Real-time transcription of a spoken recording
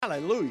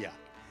Hallelujah.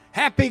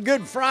 Happy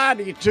Good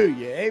Friday to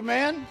you.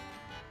 Amen.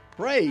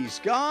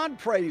 Praise God.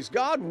 Praise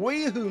God.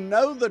 We who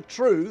know the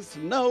truth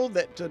know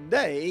that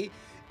today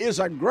is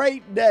a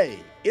great day.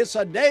 It's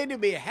a day to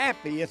be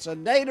happy. It's a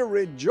day to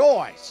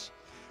rejoice.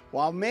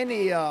 While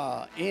many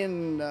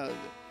in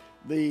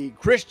the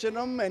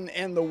Christendom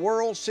and the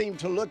world seem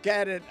to look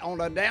at it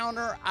on a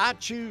downer, I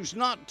choose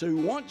not to.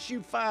 Once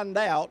you find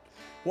out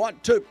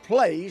what took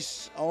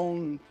place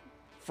on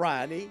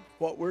Friday,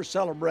 what we're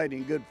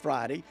celebrating Good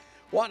Friday,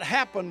 what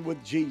happened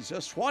with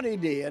Jesus, what he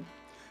did,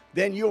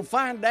 then you'll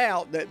find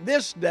out that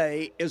this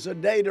day is a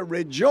day to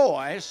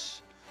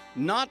rejoice,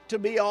 not to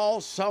be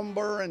all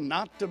somber and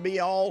not to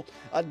be all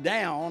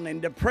down and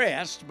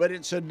depressed, but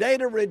it's a day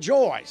to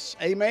rejoice.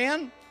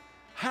 Amen?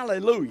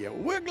 Hallelujah.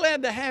 We're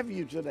glad to have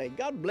you today.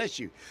 God bless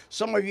you.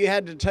 Some of you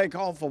had to take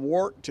off of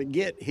work to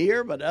get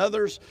here, but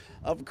others,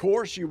 of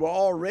course, you were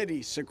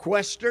already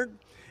sequestered,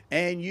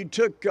 and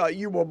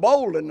you were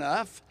bold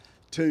enough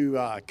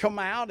to come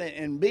out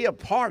and be a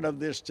part of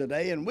this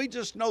today, and we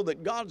just know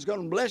that God's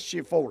going to bless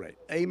you for it.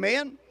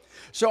 Amen?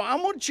 So I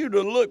want you to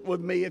look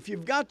with me, if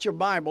you've got your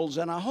Bibles,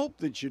 and I hope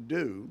that you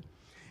do,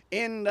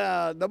 in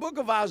the book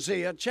of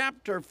Isaiah,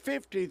 chapter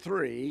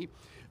 53.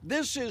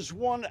 This is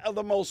one of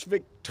the most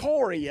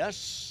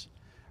victorious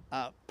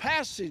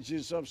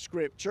passages of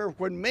Scripture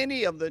when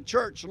many of the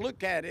church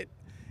look at it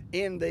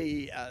in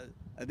the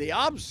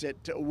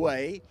opposite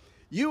way.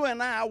 You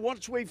and I,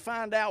 once we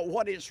find out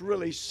what it's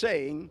really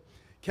saying,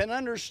 can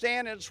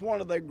understand it's one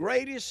of the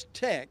greatest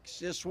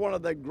texts, it's one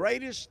of the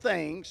greatest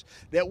things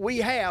that we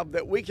have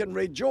that we can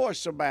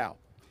rejoice about.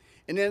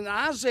 And in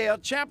Isaiah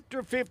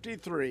chapter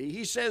 53,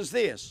 he says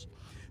this,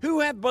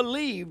 "Who hath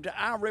believed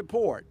our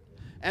report?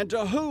 And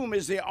to whom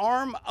is the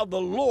arm of the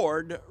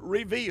Lord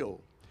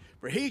revealed?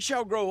 For he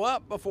shall grow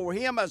up before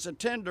him as a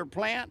tender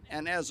plant,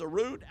 and as a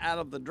root out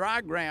of the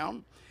dry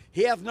ground.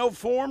 He hath no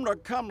form nor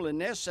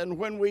comeliness, and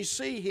when we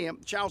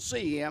shall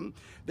see him,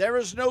 there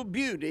is no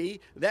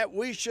beauty that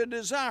we should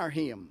desire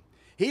him.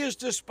 He is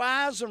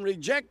despised and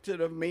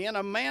rejected of men,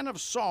 a man of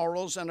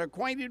sorrows and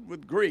acquainted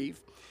with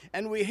grief.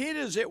 And we hid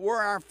as it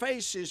were our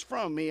faces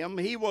from him.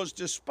 He was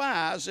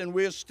despised, and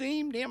we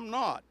esteemed him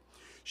not.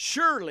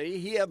 Surely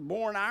he hath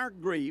borne our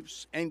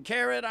griefs and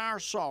carried our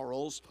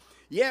sorrows.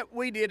 Yet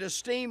we did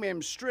esteem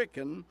him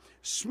stricken,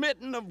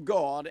 smitten of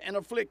God, and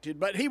afflicted.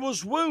 But he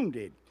was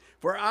wounded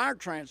for our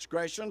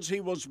transgressions,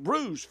 he was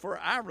bruised for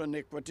our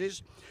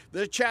iniquities.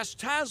 The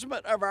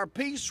chastisement of our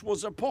peace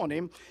was upon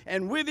him,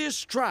 and with his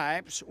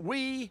stripes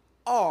we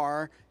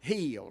are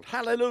healed."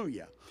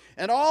 Hallelujah.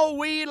 "And all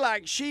we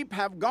like sheep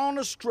have gone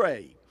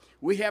astray.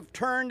 We have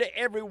turned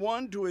every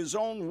one to his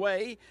own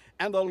way,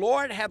 and the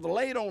Lord hath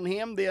laid on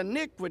him the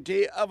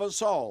iniquity of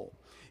us all.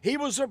 He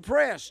was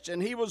oppressed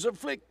and he was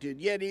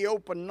afflicted, yet he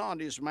opened not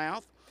his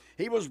mouth.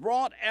 He was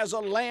brought as a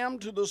lamb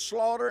to the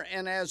slaughter,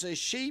 and as a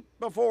sheep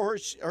before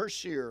her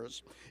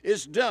shearers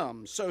is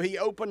dumb, so he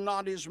opened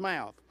not his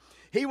mouth.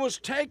 He was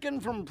taken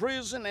from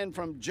prison and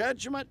from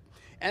judgment,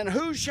 and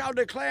who shall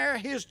declare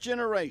his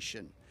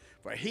generation?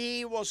 For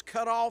he was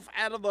cut off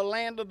out of the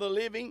land of the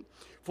living.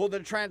 For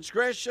the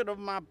transgression of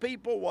my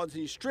people was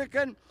he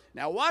stricken."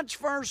 Now watch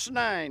verse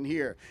 9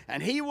 here.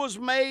 "And he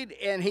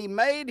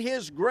made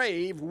his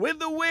grave with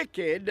the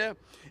wicked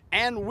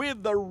and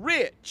with the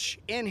rich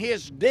in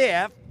his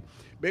death,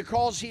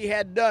 because he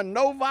had done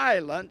no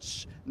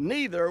violence,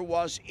 neither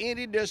was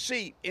any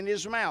deceit in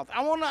his mouth."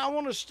 I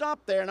want to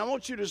stop there, and I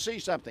want you to see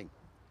something.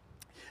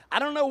 I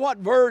don't know what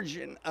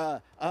version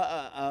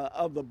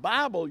of the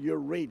Bible you're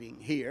reading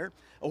here,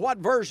 or what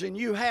version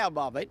you have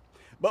of it,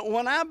 but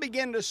when I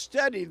began to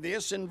study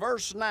this in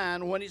verse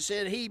 9, when it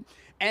said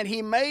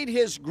he made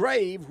his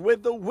grave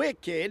with the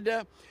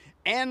wicked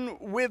and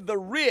with the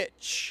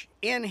rich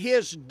in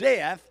his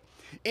death,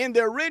 in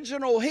the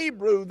original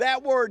Hebrew,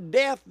 that word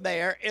death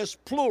there is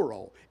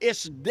plural.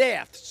 It's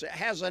deaths. It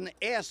has an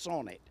S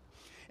on it.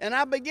 And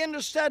I began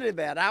to study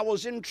that. I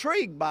was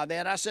intrigued by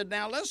that. I said,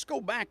 now let's go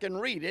back and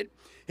read it.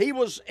 He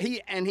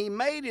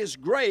made his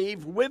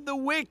grave with the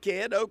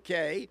wicked,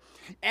 okay,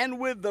 and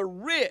with the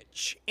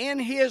rich in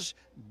his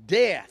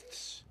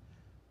deaths.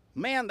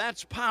 Man,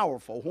 that's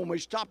powerful when we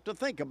stop to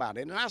think about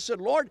it. And I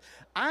said, Lord,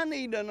 I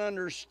need an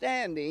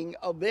understanding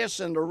of this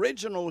in the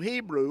original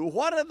Hebrew.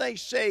 What are they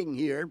saying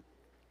here?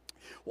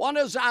 What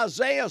is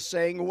Isaiah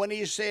saying when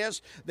he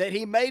says that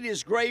he made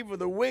his grave with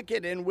the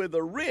wicked and with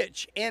the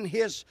rich in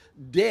his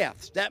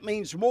deaths? That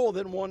means more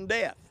than one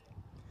death.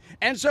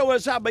 And so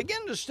as I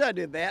began to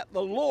study that,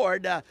 the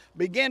Lord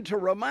began to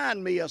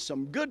remind me of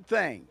some good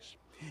things.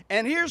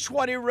 And here's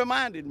what he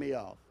reminded me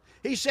of.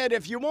 He said,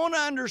 if you want to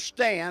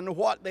understand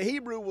what the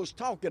Hebrew was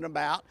talking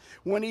about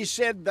when he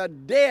said the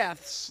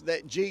deaths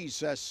that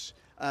Jesus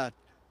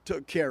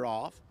took care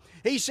of,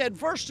 he said,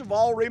 first of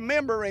all,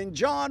 remember in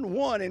John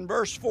 1 in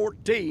verse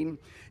 14,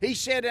 he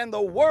said, and the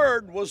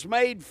Word was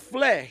made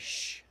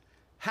flesh,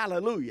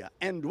 hallelujah,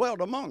 and dwelt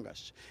among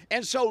us.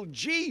 And so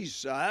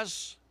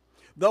Jesus,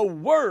 the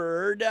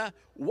Word,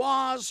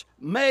 was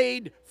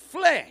made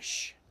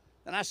flesh.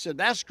 And I said,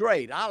 that's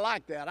great. I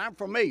like that. I'm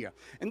familiar.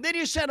 And then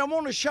he said, I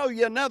want to show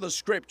you another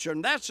scripture,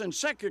 and that's in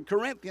 2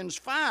 Corinthians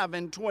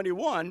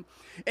 5:21.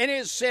 And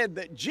it said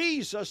that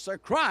Jesus, the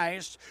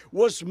Christ,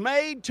 was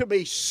made to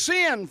be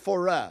sin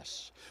for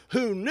us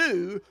who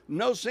knew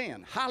no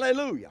sin.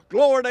 Hallelujah.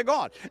 Glory to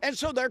God. And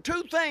so there are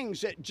two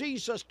things that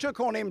Jesus took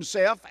on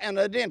himself, an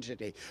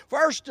identity.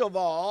 First of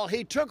all,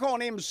 he took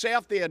on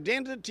himself the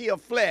identity of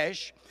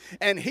flesh.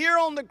 And here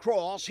on the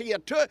cross, he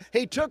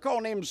took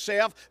on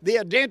himself the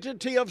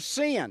identity of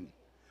sin.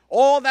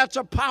 Oh, that's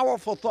a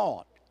powerful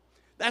thought.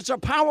 That's a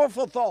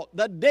powerful thought.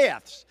 The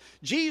deaths.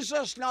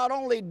 Jesus not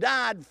only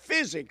died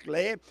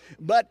physically,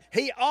 but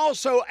he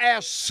also,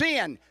 as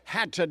sin,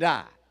 had to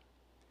die.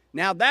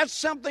 Now, that's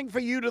something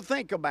for you to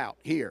think about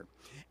here.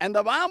 And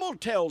the Bible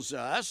tells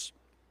us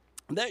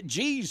that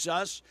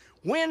Jesus,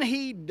 when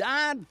he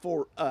died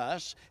for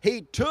us,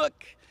 he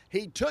took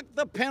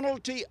the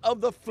penalty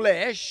of the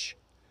flesh,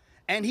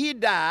 and he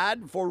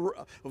died for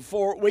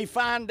we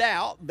find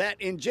out that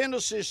in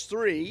Genesis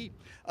 3,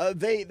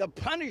 the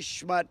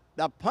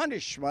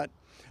punishment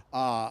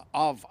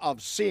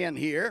of sin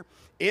here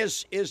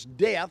is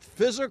death,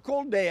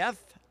 physical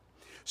death.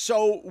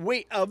 So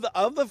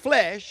of the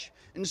flesh.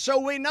 And so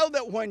we know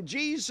that when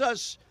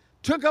Jesus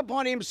took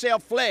upon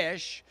himself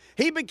flesh,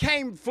 he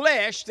became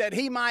flesh that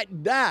he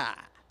might die.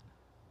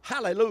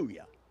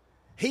 Hallelujah.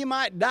 He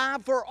might die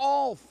for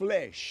all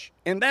flesh.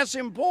 And that's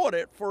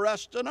important for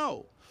us to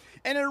know.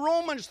 And in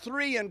Romans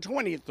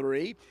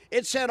 3:23,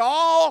 it said,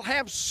 all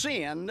have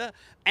sinned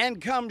and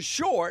come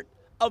short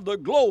of the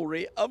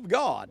glory of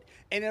God.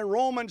 And in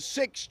Romans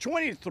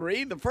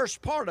 6:23, the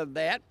first part of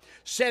that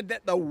said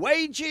that the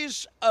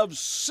wages of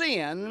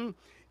sin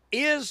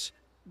is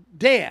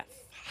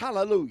death.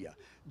 Hallelujah.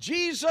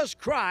 Jesus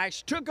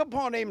Christ took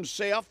upon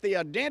himself the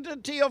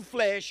identity of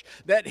flesh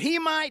that he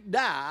might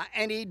die,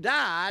 and he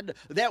died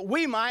that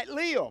we might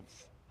live.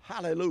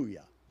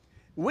 Hallelujah.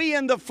 We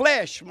in the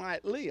flesh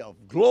might live.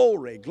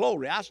 Glory,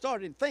 glory. I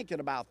started thinking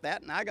about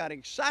that, and I got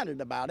excited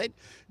about it.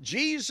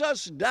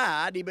 Jesus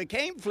died. He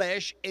became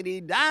flesh, and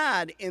he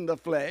died in the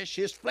flesh.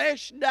 His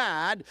flesh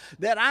died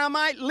that I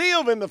might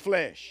live in the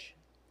flesh.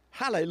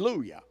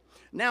 Hallelujah.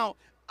 Now,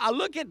 I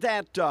look at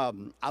that,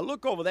 I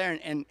look over there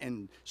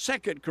in 2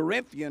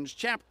 Corinthians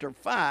chapter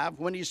 5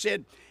 when he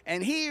said,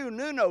 and he who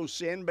knew no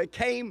sin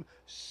became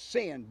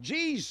sin.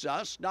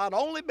 Jesus not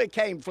only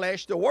became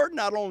flesh, the Word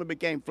not only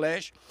became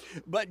flesh,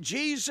 but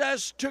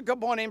Jesus took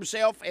upon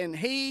himself and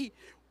he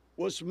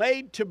was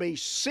made to be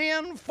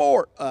sin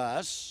for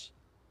us.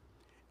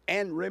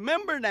 And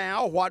remember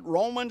now what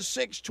Romans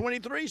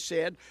 6:23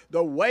 said,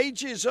 the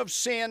wages of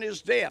sin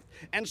is death.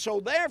 And so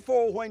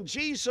therefore, when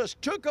Jesus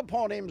took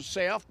upon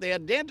himself the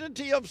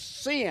identity of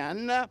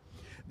sin,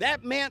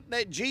 that meant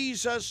that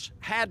Jesus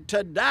had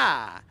to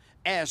die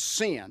as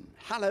sin.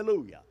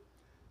 Hallelujah.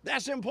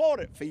 That's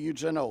important for you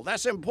to know.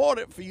 That's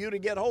important for you to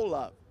get hold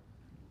of.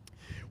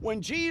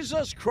 When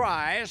Jesus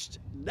Christ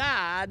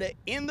died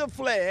in the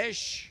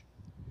flesh,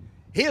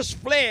 his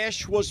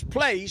flesh was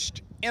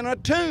placed in a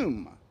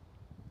tomb.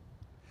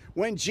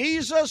 When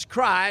Jesus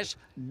Christ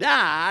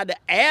died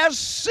as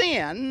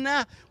sin,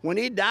 when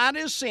he died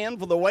as sin,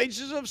 for the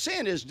wages of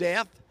sin is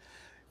death,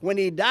 when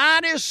he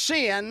died as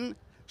sin,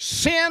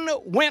 sin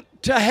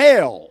went to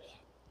hell.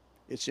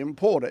 It's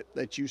important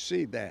that you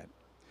see that.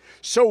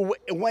 So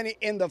when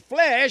in the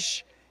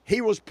flesh,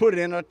 he was put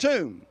in a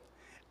tomb.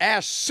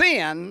 As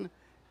sin,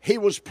 he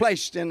was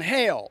placed in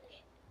hell.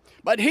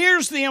 But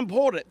here's the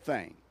important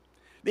thing.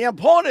 The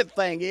important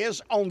thing is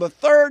on the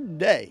third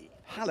day,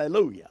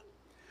 hallelujah,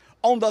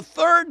 on the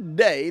third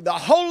day, the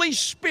Holy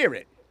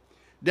Spirit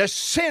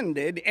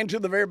descended into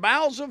the very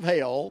bowels of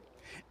hell,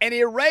 and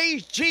he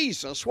raised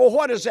Jesus. Well,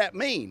 what does that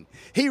mean?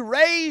 He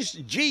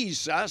raised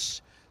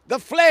Jesus, the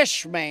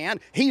flesh man.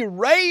 He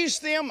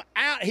raised him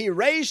out. He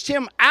raised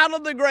him out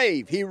of the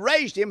grave. He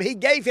raised him. He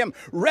gave him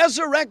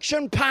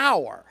resurrection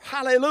power.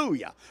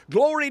 Hallelujah.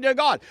 Glory to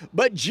God.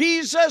 But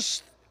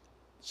Jesus'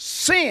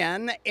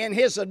 sin, in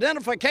his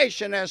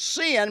identification as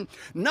sin,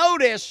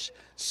 notice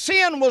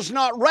sin was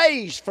not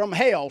raised from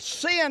hell.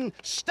 Sin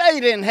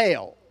stayed in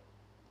hell.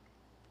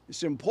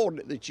 It's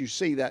important that you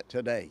see that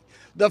today.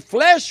 The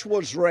flesh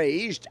was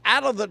raised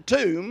out of the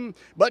tomb,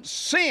 but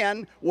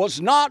sin was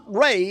not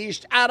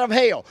raised out of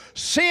hell.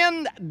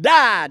 Sin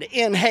died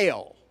in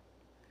hell.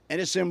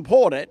 And it's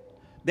important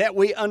that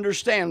we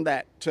understand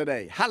that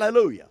today.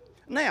 Hallelujah.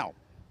 Now,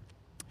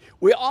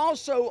 we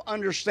also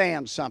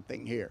understand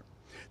something here.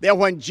 That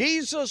when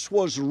Jesus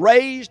was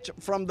raised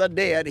from the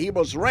dead, he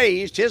was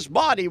raised, his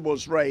body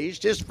was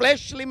raised, his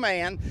fleshly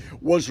man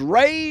was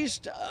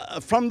raised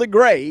from the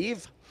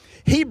grave.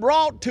 He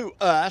brought to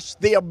us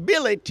the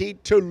ability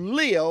to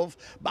live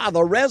by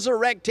the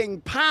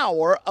resurrecting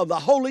power of the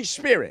Holy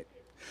Spirit.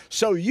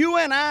 So you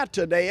and I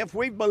today, if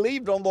we've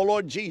believed on the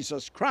Lord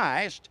Jesus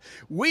Christ,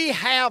 we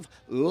have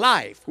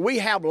life. We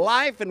have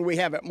life, and we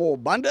have it more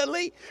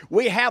abundantly.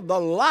 We have the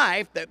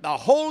life that the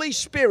Holy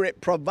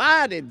Spirit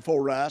provided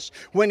for us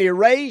when he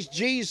raised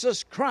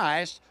Jesus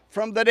Christ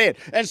from the dead.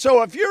 And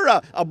so if you're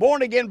a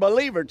born-again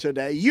believer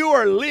today, you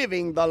are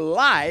living the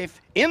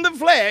life in the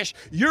flesh.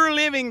 You're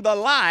living the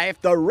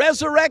life, the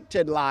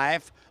resurrected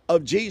life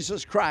of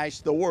Jesus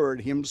Christ, the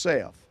Word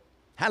Himself.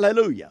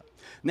 Hallelujah.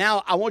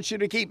 Now, I want you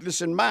to keep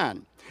this in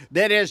mind,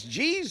 that as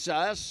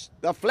Jesus,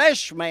 the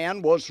flesh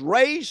man, was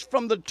raised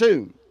from the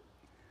tomb,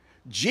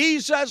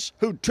 Jesus,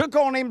 who took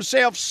on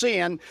Himself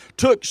sin,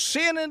 took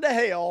sin into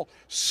hell.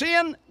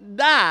 Sin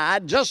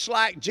died just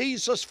like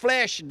Jesus'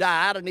 flesh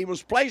died, and He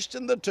was placed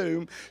in the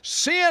tomb.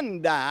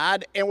 Sin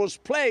died and was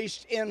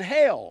placed in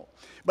hell.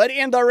 But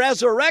in the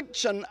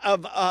resurrection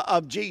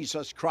of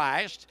Jesus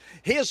Christ,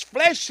 His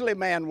fleshly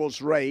man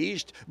was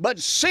raised, but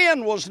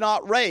sin was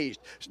not raised.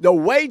 The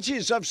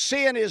wages of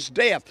sin is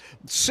death.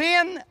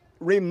 Sin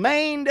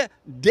remained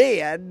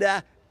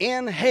dead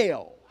in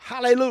hell.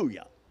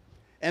 Hallelujah.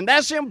 And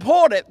that's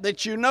important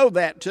that you know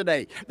that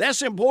today.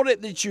 That's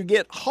important that you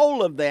get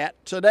hold of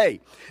that today.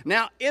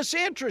 Now, it's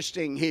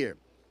interesting here.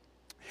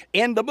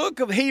 In the book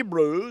of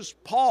Hebrews,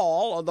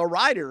 Paul, or the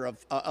writer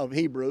of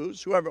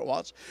Hebrews, whoever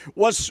it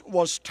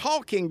was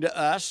talking to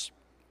us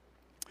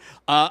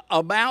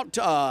about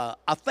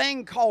a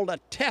thing called a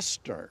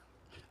tester.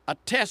 A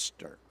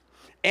tester.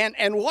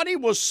 And what he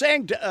was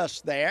saying to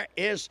us there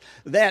is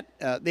that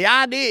the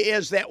idea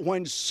is that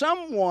when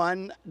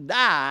someone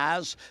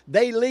dies,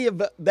 they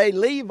leave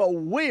a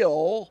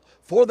will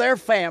for their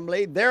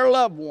family, their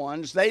loved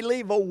ones. They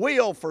leave a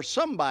will for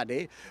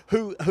somebody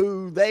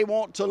who they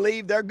want to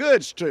leave their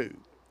goods to.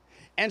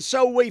 And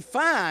so we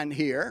find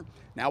here,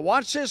 now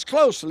watch this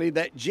closely,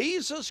 that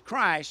Jesus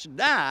Christ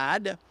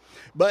died,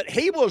 but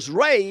He was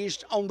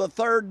raised on the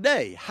third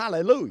day.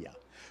 Hallelujah.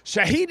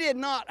 So He did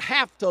not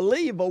have to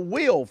leave a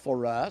will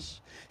for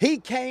us. He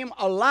came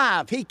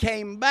alive. He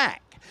came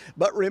back.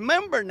 But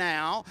remember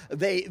now,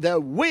 the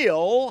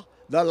will,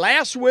 the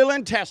last will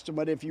and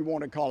testament, if you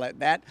want to call it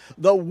that,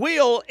 the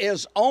will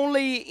is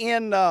only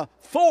in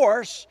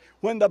force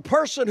when the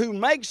person who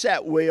makes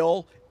that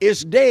will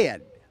is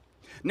dead.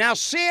 Now,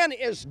 sin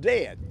is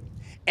dead.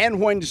 And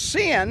when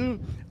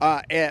sin,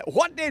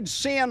 what did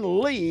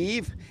sin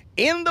leave?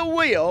 In the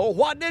will,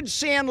 what did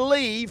sin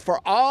leave for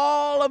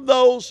all of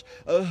those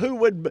who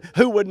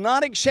would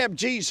not accept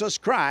Jesus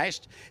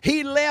Christ?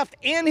 He left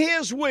in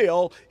His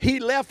will, He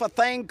left a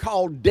thing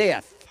called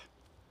death.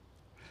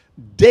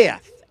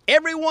 Death.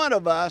 Every one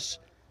of us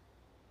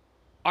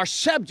are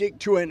subject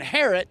to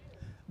inherit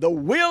the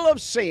will of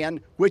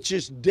sin, which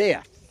is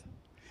death.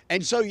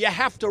 And so you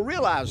have to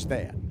realize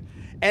that.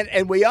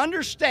 And we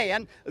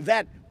understand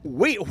that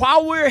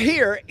while we're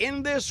here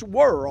in this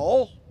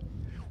world,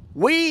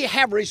 we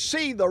have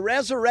received the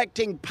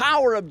resurrecting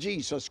power of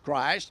Jesus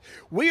Christ.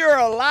 We are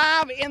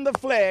alive in the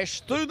flesh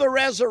through the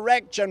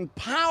resurrection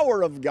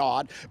power of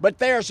God. But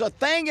there's a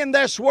thing in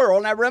this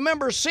world. Now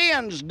remember,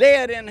 sin's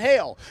dead in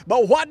hell.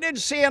 But what did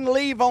sin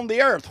leave on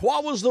the earth?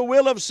 What was the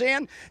will of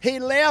sin? He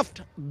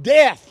left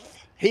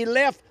death. He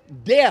left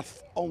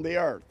death on the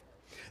earth.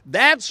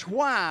 That's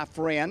why,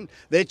 friend,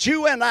 that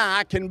you and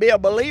I can be a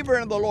believer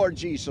in the Lord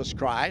Jesus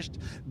Christ.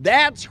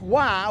 That's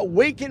why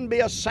we can be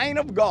a saint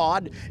of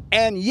God,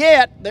 and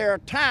yet there are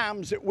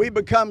times that we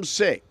become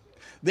sick.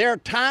 There are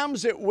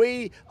times that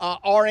we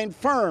are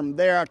infirm.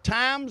 There are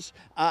times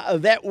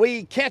that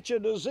we catch a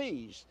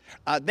disease.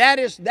 That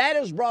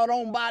is brought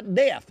on by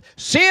death.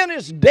 Sin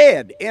is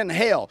dead in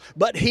hell,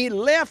 but He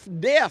left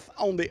death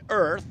on the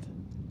earth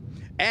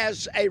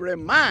as a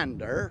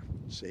reminder,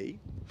 see,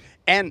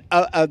 and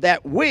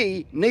that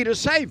we need a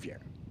Savior.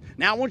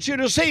 Now I want you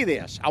to see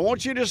this. I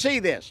want you to see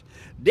this.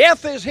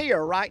 Death is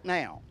here right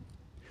now.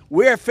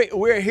 We're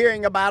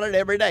hearing about it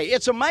every day.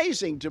 It's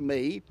amazing to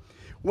me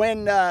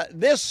when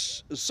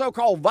this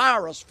so-called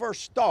virus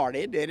first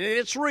started, and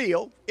it's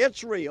real,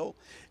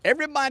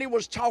 everybody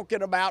was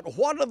talking about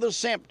what are the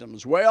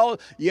symptoms. Well,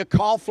 you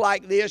cough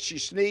like this, you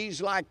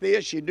sneeze like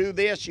this, you do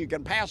this, you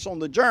can pass on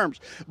the germs.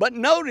 But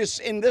notice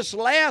in this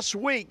last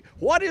week,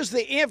 what is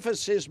the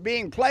emphasis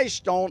being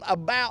placed on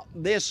about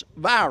this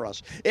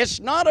virus?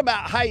 It's not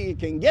about how you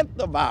can get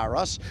the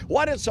virus.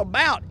 What it's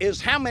about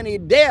is how many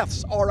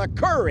deaths are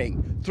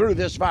occurring through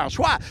this virus.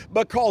 Why?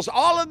 Because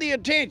all of the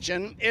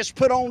attention is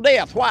put on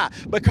death. Why?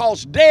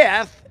 Because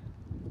death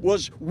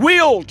was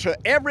willed to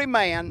every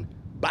man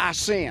by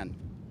sin.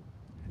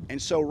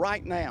 And so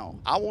right now,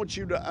 I want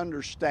you to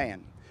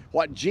understand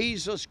what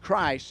Jesus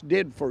Christ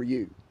did for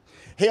you.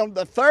 On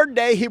the third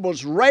day, He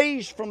was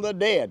raised from the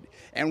dead.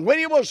 And when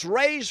He was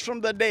raised from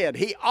the dead,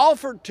 He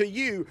offered to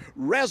you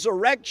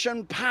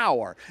resurrection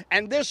power.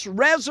 And this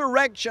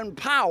resurrection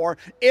power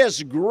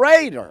is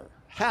greater.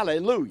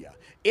 Hallelujah.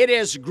 It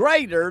is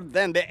greater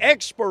than the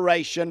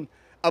expiration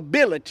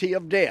ability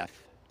of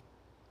death.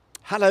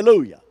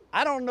 Hallelujah.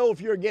 I don't know if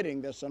you're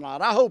getting this or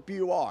not. I hope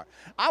you are.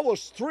 I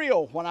was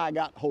thrilled when I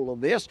got hold of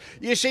this.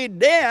 You see,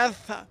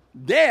 death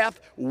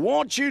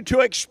wants you to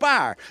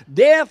expire.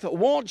 Death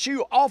wants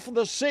you off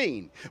the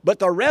scene. But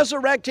the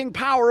resurrecting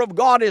power of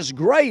God is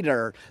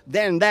greater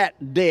than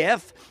that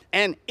death.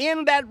 And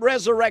in that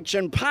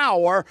resurrection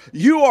power,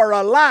 you are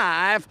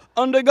alive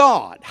unto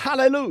God.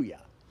 Hallelujah.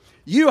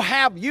 You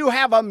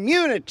have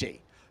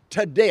immunity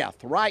to death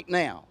right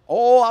now.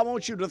 Oh, I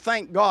want you to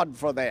thank God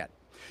for that.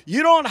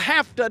 You don't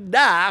have to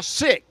die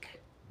sick.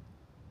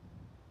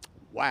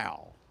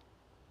 Wow.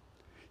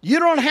 You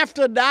don't have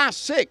to die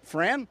sick,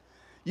 friend.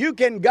 You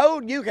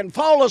can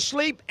fall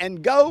asleep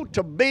and go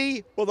to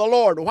be with the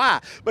Lord.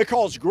 Why?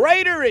 Because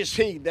greater is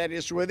He that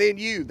is within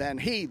you than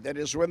he that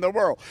is within the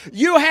world.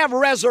 You have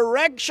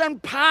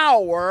resurrection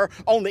power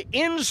on the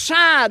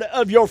inside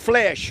of your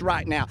flesh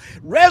right now.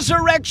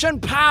 Resurrection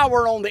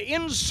power on the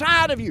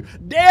inside of you.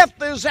 Death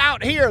is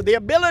out here. The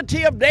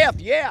ability of death.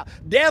 Yeah,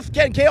 death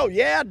can kill.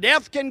 Yeah,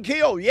 death can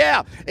kill.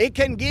 Yeah, it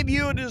can give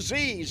you a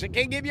disease. It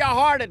can give you a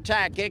heart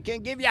attack. It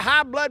can give you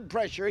high blood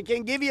pressure. It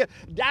can give you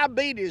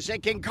diabetes.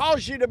 It can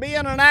cause you to be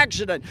in an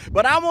accident.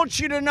 But I want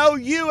you to know,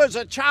 you as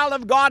a child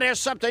of God has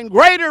something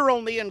greater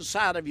on the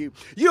inside of you.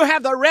 You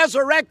have the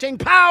resurrecting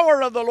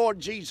power of the Lord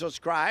Jesus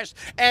Christ,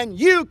 and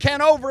you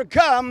can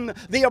overcome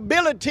the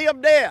ability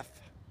of death.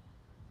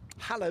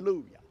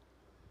 Hallelujah.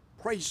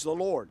 Praise the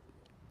Lord.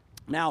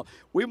 Now,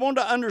 we want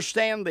to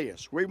understand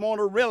this. We want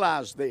to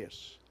realize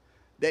this,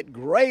 that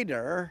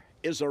greater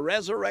is the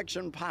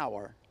resurrection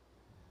power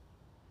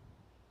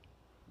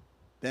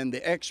than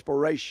the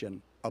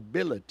expiration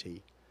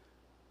ability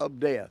of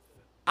death.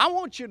 I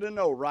want you to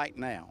know right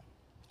now,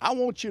 I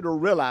want you to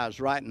realize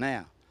right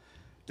now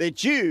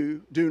that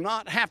you do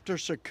not have to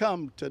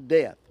succumb to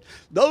death.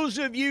 Those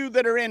of you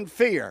that are in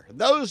fear,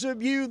 those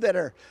of you that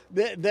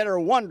are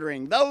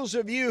wondering, those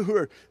of you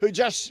who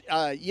just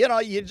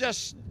you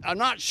just are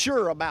not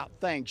sure about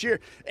things.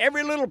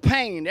 Every little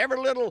pain, every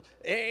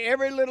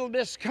little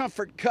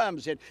discomfort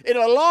comes. It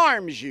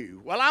alarms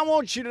you. Well, I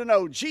want you to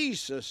know,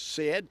 Jesus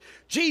said,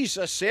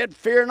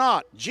 fear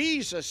not.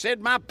 Jesus said,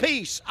 my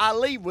peace I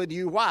leave with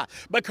you. Why?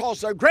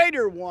 Because the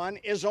greater one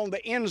is on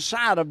the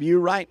inside of you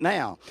right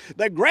now.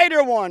 The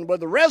greater one with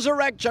the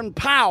resurrection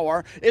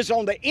power is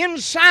on the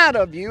inside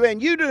of you,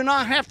 and you do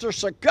not have to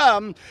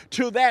succumb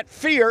to that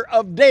fear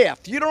of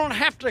death. You don't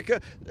have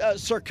to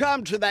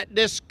succumb to that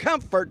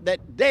discomfort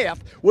that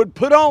death would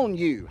put on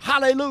you.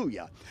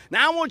 Hallelujah.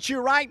 Now I want you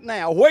right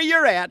now, where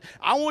you're at,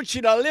 I want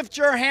you to lift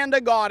your hand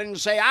to God and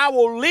say, I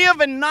will live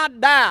and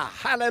not die.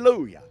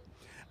 Hallelujah.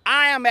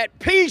 I am at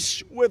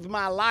peace with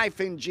my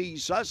life in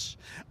Jesus.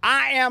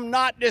 I am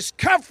not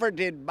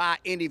discomforted by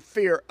any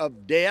fear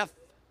of death.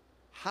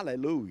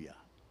 Hallelujah.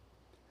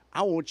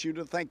 I want you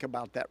to think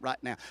about that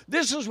right now.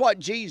 This is what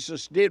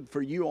Jesus did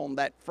for you on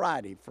that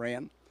Friday,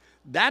 friend.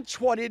 That's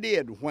what He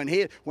did when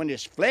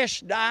His flesh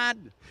died,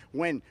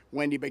 when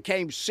He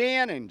became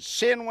sin and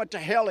sin went to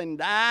hell and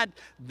died.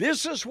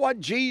 This is what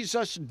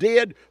Jesus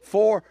did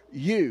for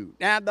you.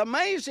 Now, the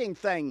amazing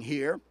thing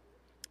here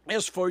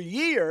is, for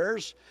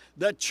years,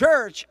 the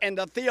church and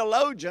the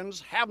theologians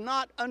have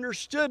not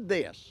understood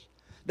this.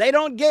 They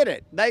don't get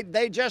it.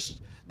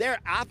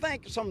 I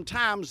think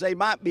sometimes they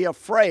might be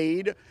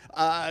afraid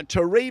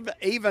to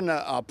even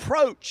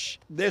approach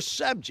this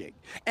subject.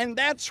 And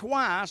that's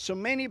why so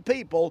many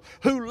people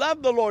who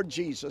love the Lord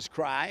Jesus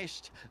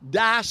Christ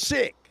die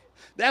sick.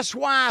 That's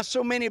why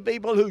so many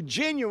people who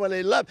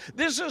genuinely love,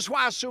 this is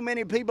why so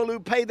many people who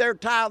pay their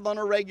tithe on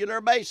a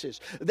regular basis,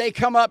 they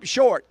come up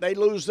short. They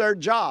lose their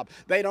job.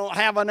 They don't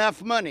have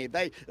enough money.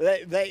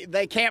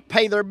 They can't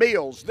pay their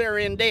bills. They're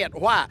in debt.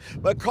 Why?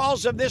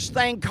 Because of this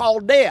thing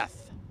called death.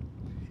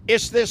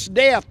 It's this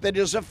death that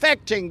is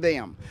affecting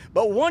them.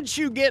 But once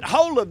you get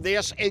hold of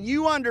this and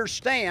you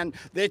understand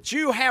that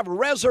you have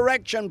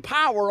resurrection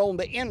power on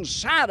the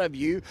inside of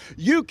you,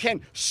 you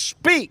can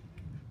speak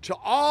to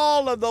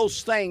all of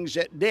those things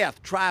that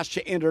death tries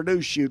to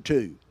introduce you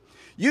to.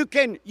 You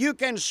can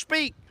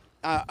speak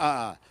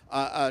to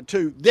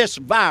this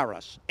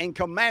virus and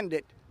command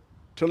it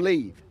to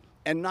leave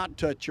and not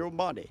touch your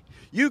body.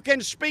 You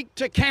can speak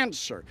to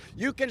cancer.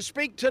 You can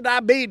speak to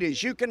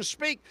diabetes. You can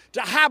speak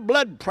to high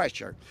blood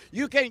pressure.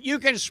 You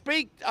can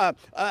speak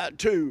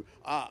to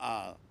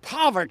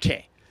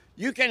poverty.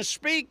 You can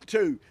speak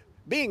to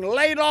being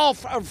laid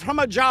off from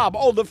a job.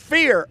 Oh, the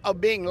fear of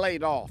being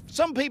laid off.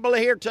 Some people are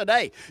here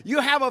today.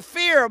 You have a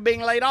fear of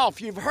being laid off.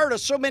 You've heard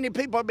of so many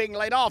people being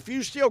laid off.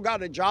 You still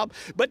got a job,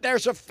 but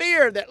there's a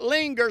fear that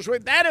lingers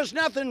with. That is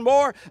nothing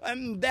more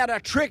than a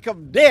trick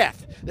of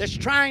death that's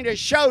trying to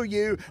show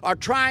you or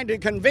trying to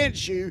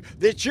convince you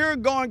that you're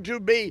going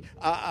to be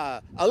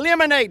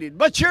eliminated,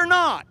 but you're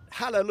not.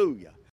 Hallelujah.